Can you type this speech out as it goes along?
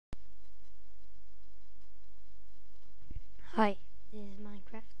Hi, this is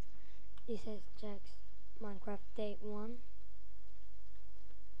Minecraft. This is Jack's Minecraft Day 1.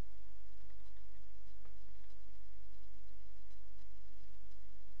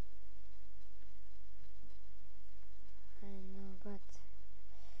 I know, but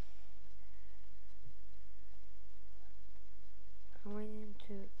I want him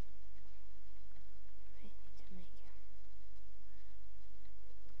to. I need to make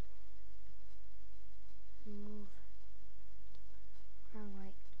him move around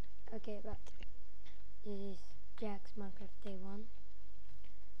right. Okay, but this is Jack's Minecraft Day 1.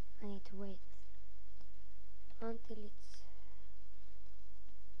 I need to wait until it's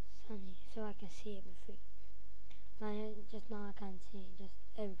sunny so I can see everything. Just now I can't see just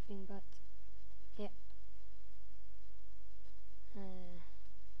everything, but yeah.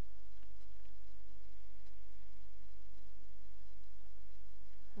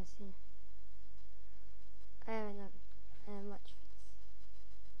 Let's see. I have much things.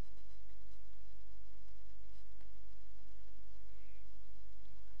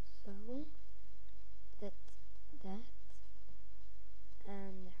 So that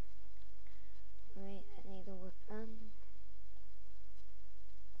and wait, I need to work on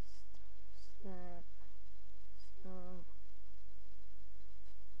snap snow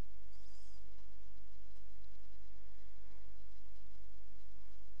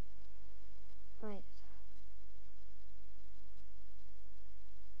wait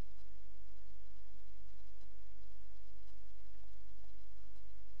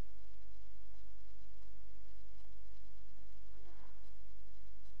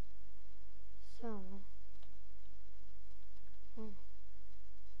so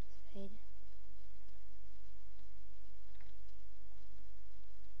spade.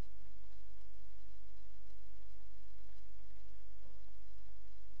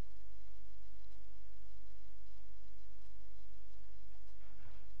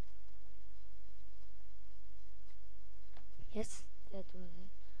 Yes, that was it.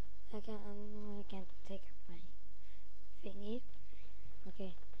 I can't take my thingy.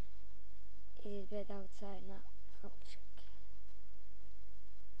 Okay, it is bed outside now. I'll check.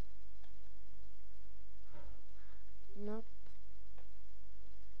 Nope.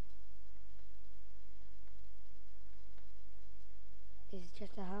 This is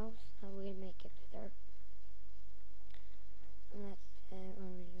just a house. I will make it better. I'm not really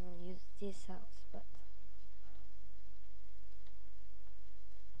going to use this house, but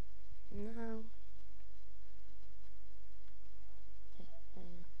now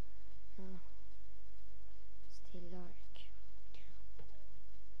no, still dark.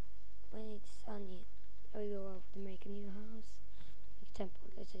 When it's sunny, I will go out to make a new house. Example,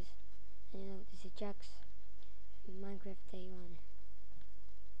 this is Jack's Minecraft Day 1.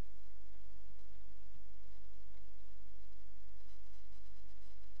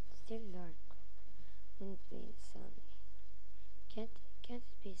 Still dark. When it be sunny. Can't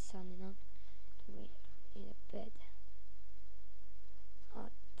it be sunny now? We need a bed. Oh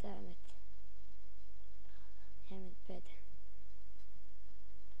damn it. I haven't bed.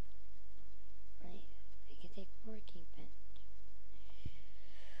 Right. I can take working bench.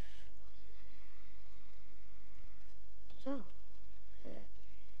 So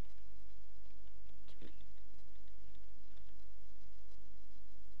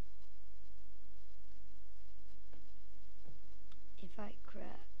if I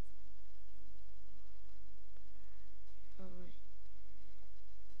craft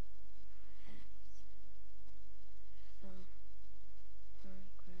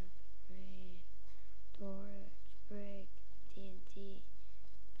storage, brick, TNT,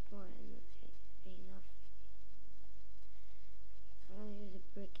 one enough. I'm gonna use a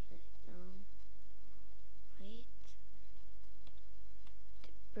brick in it now. Wait. The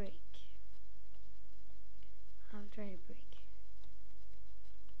brick. I'll try a brick.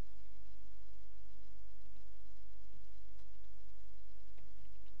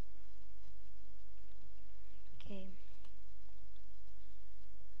 Okay.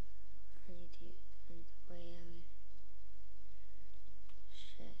 I need to use the way I will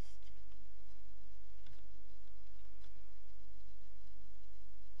chest.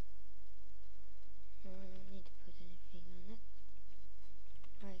 No, I don't need to put anything on it.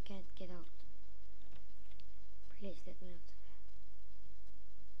 I can't get out. Please let me out.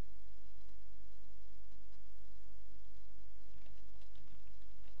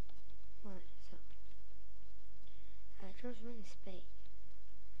 Alright, so I chose one spade.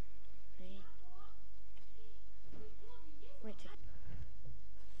 Wait a second.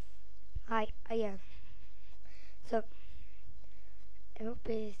 Hi, yeah. So I hope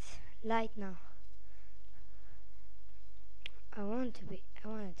it's light now. I wanted to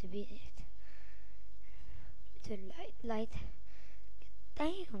be it. To light.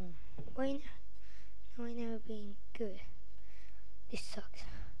 Damn. Why never being good? This sucks.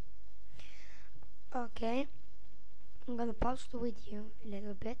 Okay. I'm gonna pause the video a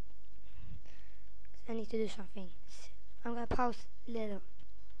little bit. I need to do something. I'm gonna pause a little.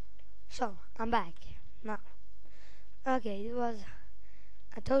 So, I'm back now. Okay, I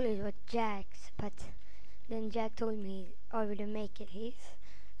told you it was Jack's, but then Jack told me already make it his.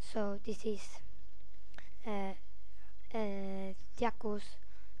 So this is Diakos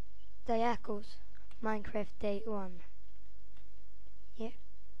Minecraft Day 1. Yeah,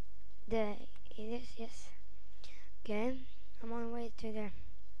 it is, yes. Okay, I'm on the way to the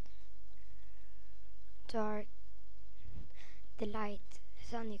dark. The light,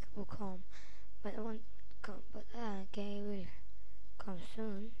 Sonic will come, but I won't come. But okay, it will come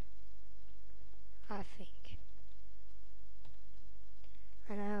soon, I think.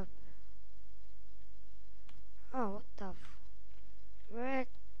 And I hope. Oh, what the where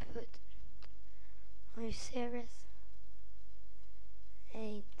put? Are you serious?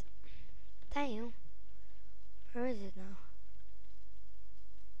 Ain't. Damn. Where is it now?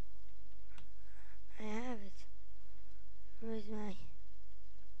 I have it. Where is my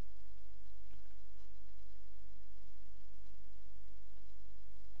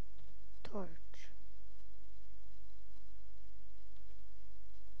torch?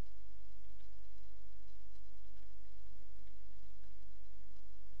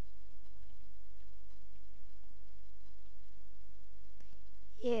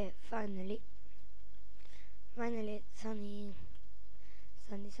 Yeah, finally. Finally, it's sunny.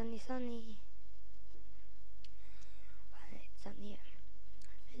 Sunny. Finally, it's sunny.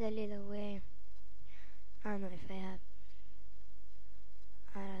 With a little way. I don't know if I have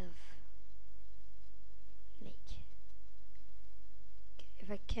out of lake. Okay,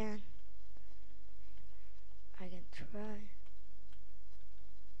 if I can try.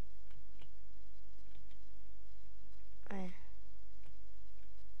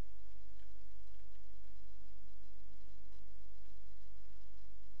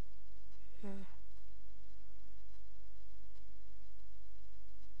 No.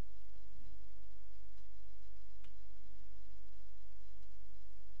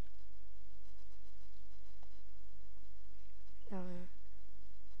 No.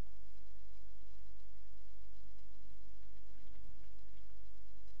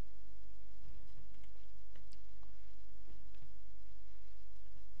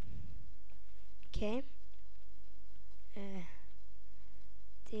 Okay.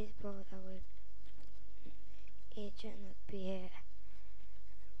 This boat it should not be here.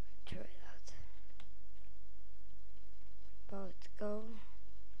 Try it out. Boat, go.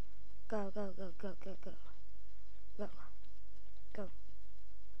 Go.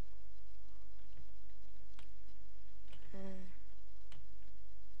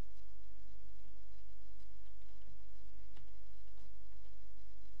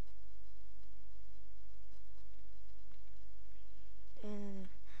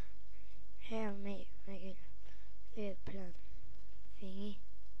 Here, make it little plan thingy.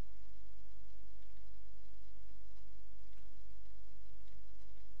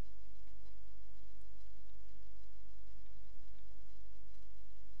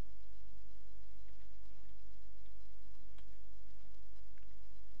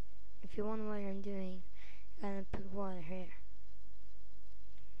 If you wonder what I'm doing, I'm gonna put water here.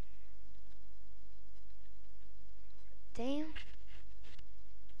 Damn.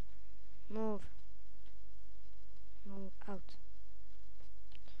 Move out.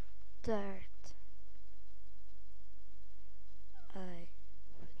 Dirt. I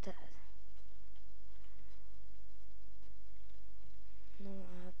put that. No,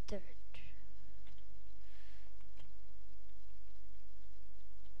 I have dirt.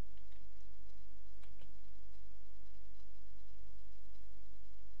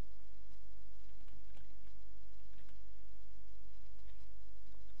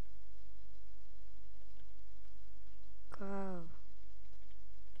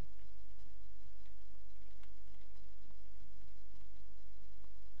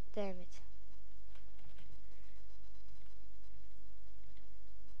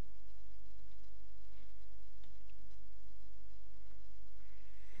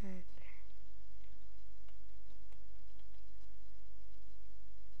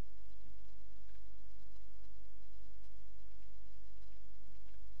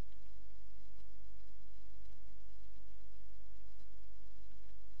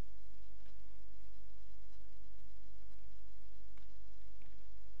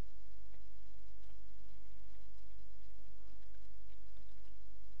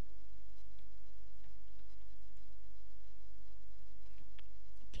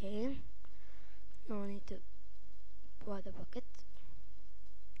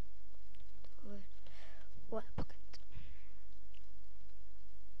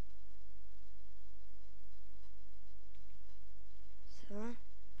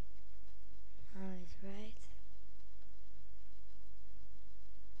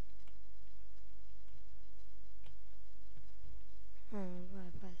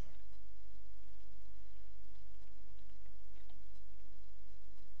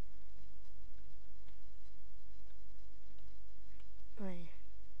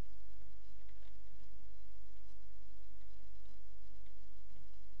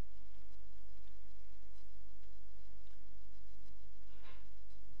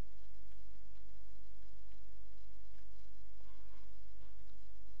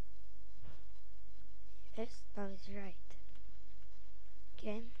 Yes, that is right.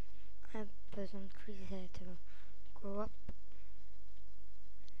 Okay, I put some trees here to grow up.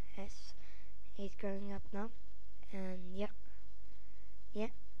 Yes, it's growing up now. And yeah,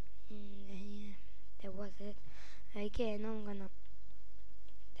 yeah, yeah, that was it. Okay, now I'm gonna.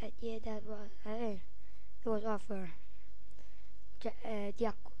 That was it. Was offer.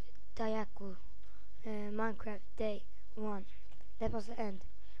 Diakos, Minecraft Day 1. That was the end.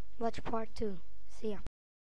 Watch part 2. See ya.